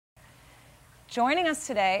Joining us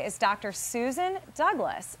today is Dr. Susan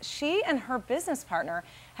Douglas. She and her business partner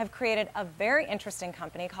have created a very interesting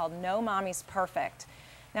company called No Mommy's Perfect.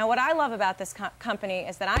 Now, what I love about this company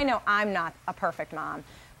is that I know I'm not a perfect mom,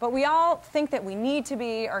 but we all think that we need to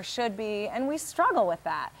be or should be, and we struggle with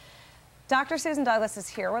that. Dr. Susan Douglas is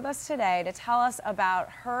here with us today to tell us about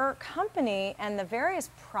her company and the various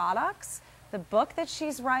products, the book that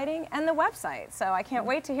she's writing, and the website. So I can't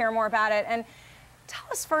wait to hear more about it. And tell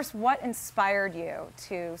us first what inspired you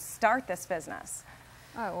to start this business.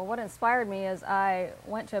 Oh, well, what inspired me is I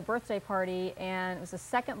went to a birthday party, and it was the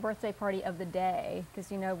second birthday party of the day, because,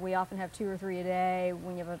 you know, we often have 2 or 3 a day.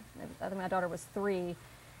 When you have I think my daughter was 3.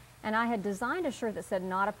 And I had designed a shirt that said,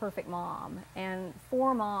 "Not a Perfect Mom." And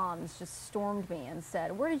 4 moms just stormed me and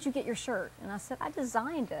said, "Where did you get your shirt?" And I said, "I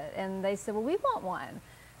designed it." And they said, "Well, we want one."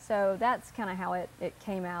 So that's kind of how it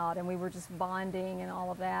came out. And we were just bonding and all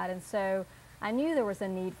of that. And so I knew there was a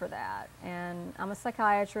need for that. And I'm a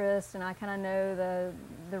psychiatrist, and I kind of know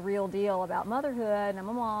the real deal about motherhood, and I'm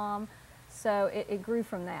a mom. So it grew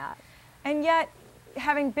from that. And yet,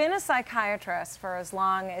 having been a psychiatrist for as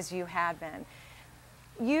long as you had been,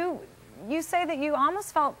 you say that you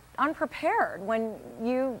almost felt unprepared when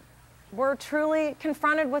you were truly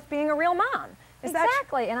confronted with being a real mom. Is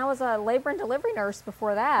exactly, and I was a labor and delivery nurse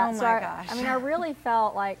before that. Oh my gosh. I mean, I really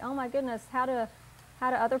felt like, oh my goodness, how do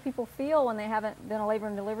other people feel when they haven't been a labor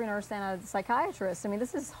and delivery nurse and a psychiatrist? I mean,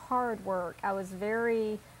 this is hard work. I was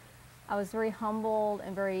very humbled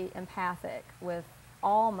and very empathic with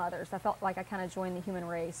all mothers. I felt like I kind of joined the human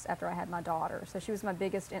race after I had my daughter. So she was my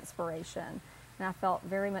biggest inspiration. And I felt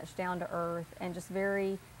very much down to earth and just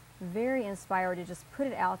very, very inspired to just put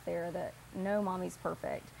it out there that no mommy's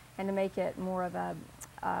perfect, and to make it more of a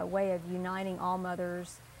way of uniting all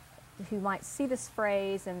mothers who might see this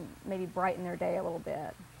phrase and maybe brighten their day a little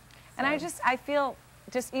bit. And I feel,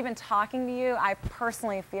 just even talking to you, I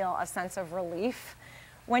personally feel a sense of relief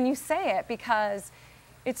when you say it, because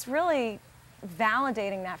it's really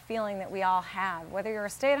validating that feeling that we all have. Whether you're a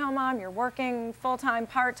stay-at-home mom, you're working full-time,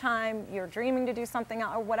 part-time, you're dreaming to do something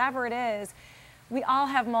else, or whatever it is, we all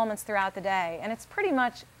have moments throughout the day, and it's pretty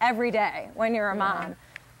much every day when you're a mom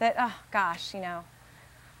that, oh gosh, you know,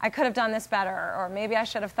 I could have done this better, or maybe I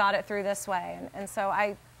should have thought it through this way. And so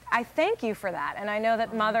I thank you for that, and I know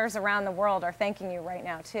that mothers around the world are thanking you right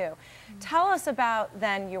now too. Tell us about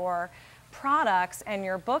then your products and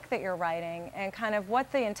your book that you're writing, and kind of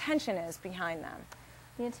what the intention is behind them.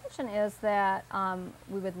 The intention is that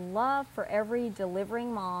we would love for every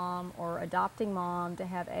delivering mom or adopting mom to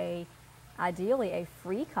have ideally a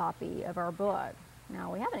free copy of our book.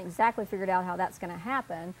 Now, we haven't exactly figured out how that's going to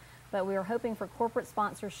happen, but we are hoping for corporate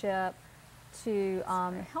sponsorship to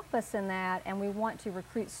help us in that, and we want to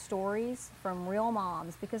recruit stories from real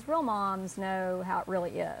moms, because real moms know how it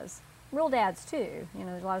really is. Real dads too. You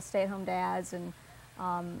know, there's a lot of stay-at-home dads and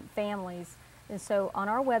families. And so on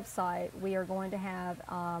our website, we are going to have,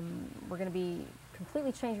 we're going to be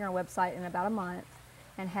completely changing our website in about a month,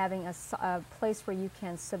 and having a place where you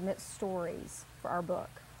can submit stories for our book.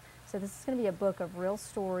 So this is going to be a book of real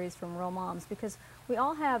stories from real moms, because we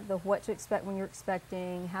all have the what to expect when you're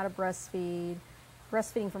expecting, how to breastfeed.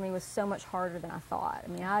 Breastfeeding for me was so much harder than I thought. I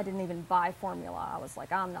mean, I didn't even buy formula. I was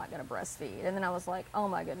like, I'm not going to breastfeed. And then I was like, oh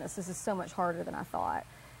my goodness, this is so much harder than I thought.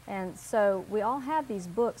 And so we all have these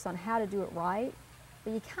books on how to do it right,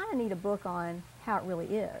 but you kind of need a book on how it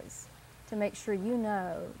really is to make sure you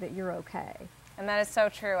know that you're okay. And that is so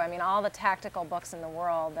true. I mean, all the tactical books in the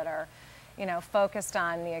world that are, you know, focused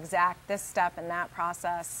on the exact this step and that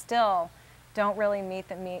process still don't really meet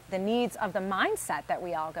the needs of the mindset that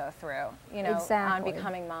we all go through, you know, on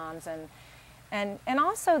becoming moms. And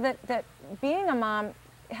also that being a mom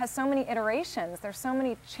has so many iterations. There's so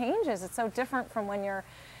many changes. It's so different from when you're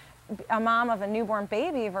a mom of a newborn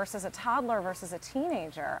baby versus a toddler versus a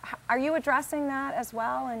teenager. Are you addressing that as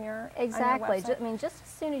well in your Exactly. On your website? I mean, just as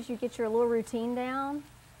soon as you get your little routine down,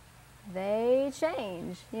 they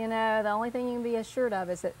change. You know, the only thing you can be assured of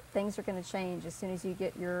is that things are going to change as soon as you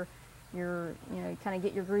get you know, kind of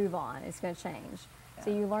get your groove on. It's going to change. Yeah. So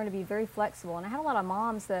you learn to be very flexible. And I have a lot of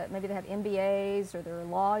moms that maybe they have MBAs or they're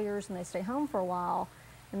lawyers and they stay home for a while,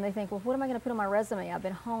 and they think, well, what am I going to put on my resume? I've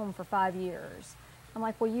been home for 5 years. I'm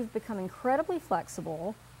like, well, you've become incredibly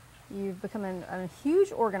flexible. You've become a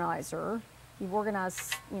huge organizer. You've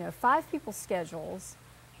organized, you know, 5 people's schedules.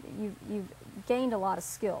 You've gained a lot of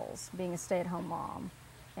skills being a stay-at-home mom.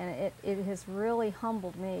 And it has really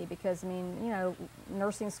humbled me, because, I mean, you know,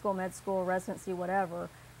 nursing school, med school, residency, whatever,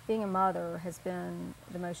 being a mother has been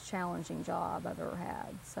the most challenging job I've ever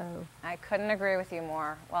had. So I couldn't agree with you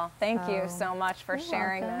more. Well, thank you so much for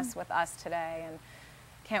sharing this with us today.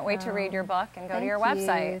 Can't wait to read your book and go to your Thank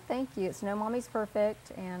website. you. Thank you. It's No Mommy's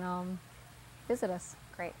Perfect, and visit us.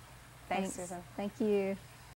 Great. Thanks, Susan. Thank you.